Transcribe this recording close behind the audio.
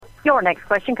Your next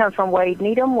question comes from Wade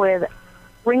Needham with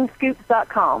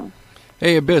ringscoops.com.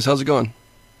 Hey, Abyss, how's it going?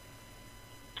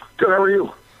 Good, how are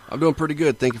you? I'm doing pretty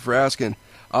good. Thank you for asking.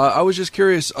 I was just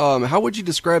curious, how would you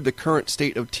describe the current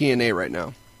state of TNA right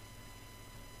now?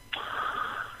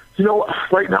 You know,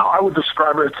 right now I would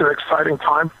describe it as an exciting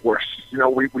time for us. You know,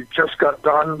 we just got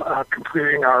done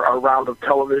completing our round of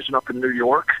television up in New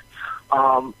York.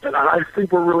 And I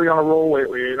think we're really on a roll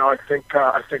lately. You know, I think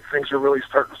things are really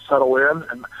starting to settle in,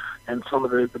 and some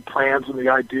of the plans and the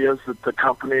ideas that the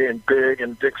company and Big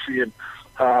and Dixie and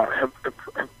have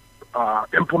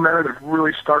implemented have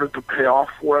really started to pay off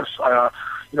for us.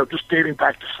 You know, just dating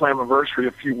back to Slammiversary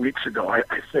a few weeks ago, I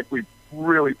think we've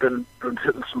really been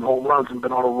hitting some home runs and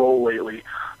been on a roll lately.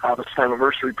 The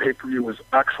Slammiversary pay-per-view was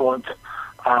excellent.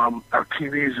 Our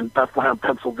TVs in Bethlehem,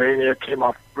 Pennsylvania came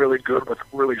off really good with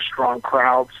really strong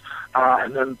crowds.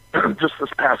 And then just this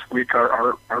past week,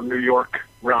 our New York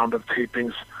round of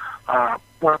tapings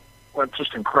went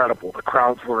just incredible. The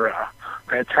crowds were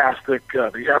fantastic.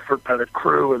 The effort by the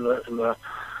crew and the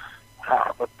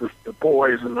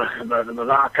boys and the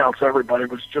knockouts, everybody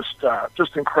was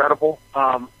just incredible.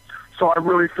 So I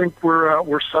really think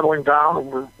we're settling down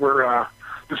and we're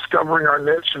discovering our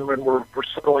niche, and when we're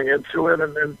settling into it,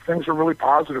 and things are really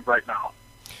positive right now.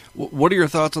 What are your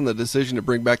thoughts on the decision to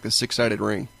bring back the six-sided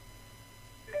ring?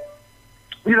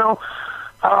 You know,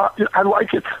 I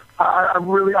like it.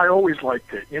 I always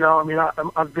liked it. You know, I mean,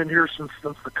 I've been here since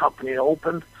the company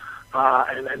opened,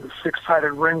 and the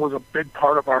six-sided ring was a big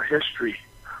part of our history.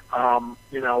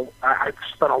 You know, I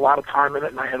spent a lot of time in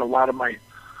it, and I had a lot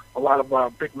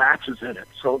of big matches in it.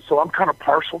 So I'm kind of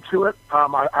partial to it.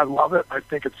 I love it. I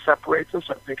think it separates us.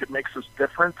 I think it makes us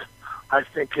different. I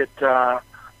think it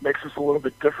makes us a little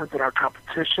bit different than our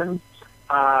competition.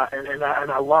 And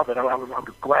I love it. I'm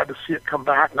glad to see it come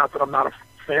back. Not that I'm not a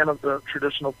fan of the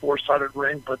traditional four-sided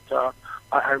ring, but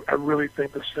I really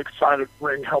think the six-sided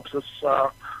ring helps us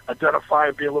identify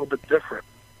and be a little bit different.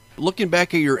 Looking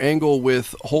back at your angle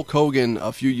with Hulk Hogan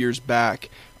a few years back,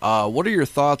 what are your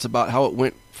thoughts about how it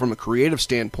went from a creative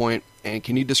standpoint, and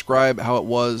can you describe how it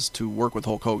was to work with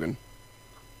Hulk Hogan?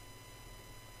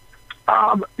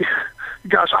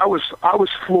 Gosh, I was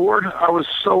floored. I was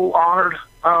so honored.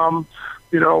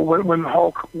 You know, when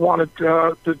Hulk wanted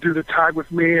to do the tag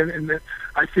with me, and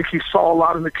I think he saw a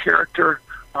lot in the character.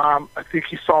 I think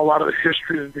he saw a lot of the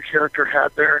history that the character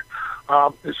had there.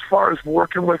 As far as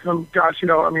working with him, gosh, you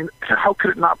know, I mean, how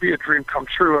could it not be a dream come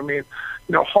true? I mean,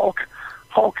 you know, Hulk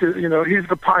is, you know, he's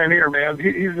the pioneer, man.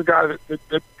 He's the guy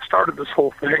that started this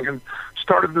whole thing and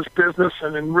started this business,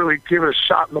 and then really gave it a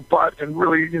shot in the butt, and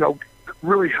really, you know,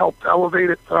 really helped elevate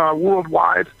it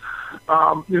worldwide.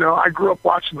 You know, I grew up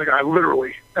watching the guy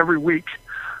literally every week.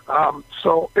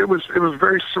 So it was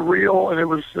very surreal, and it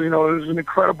was an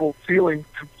incredible feeling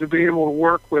to be able to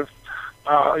work with,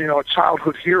 you know, a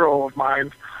childhood hero of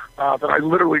mine that I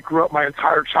literally grew up my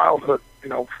entire childhood, you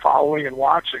know, following and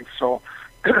watching. So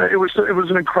it was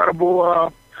an incredible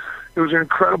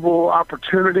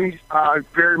opportunity. I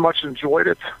very much enjoyed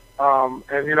it.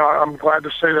 And, you know, I'm glad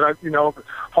to say that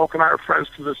Hulk and I are friends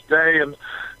to this day, and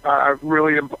I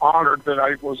really am honored that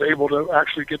I was able to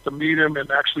actually get to meet him and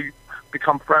actually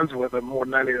become friends with him more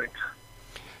than anything.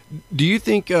 Do you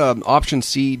think Option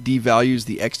C devalues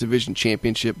the X Division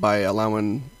Championship by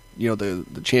allowing, you know,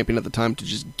 the champion at the time to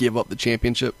just give up the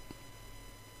championship?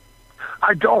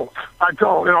 I don't, and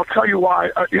I'll tell you why.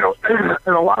 You know,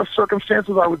 in a lot of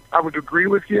circumstances, I would agree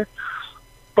with you.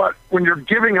 But when you're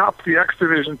giving up the X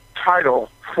Division title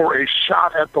for a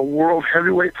shot at the World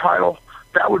Heavyweight title,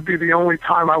 that would be the only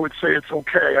time I would say it's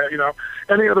okay. You know,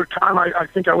 any other time, I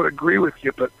think I would agree with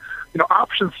you. But, you know,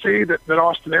 Option C that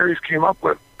Austin Aries came up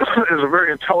with is a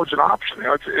very intelligent option. You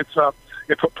know, it's a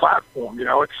platform. You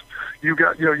know,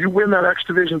 you win that X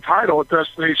Division title at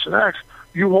Destination X,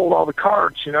 you hold all the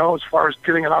cards, you know, as far as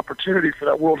getting an opportunity for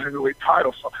that World Heavyweight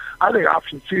title. So I think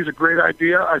Option C is a great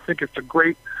idea. I think it's a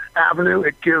great avenue.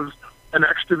 It gives an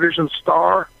X Division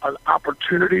star an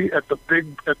opportunity at the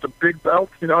big belt,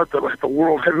 you know, at the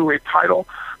World Heavyweight title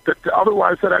that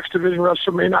otherwise that X Division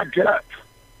wrestler may not get.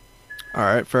 All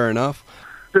right, fair enough.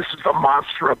 This is the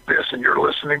Monster Abyss, and you're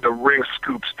listening to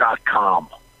ringscoops.com.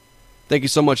 Thank you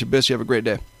so much, Abyss. You have a great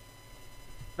day.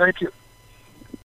 Thank you.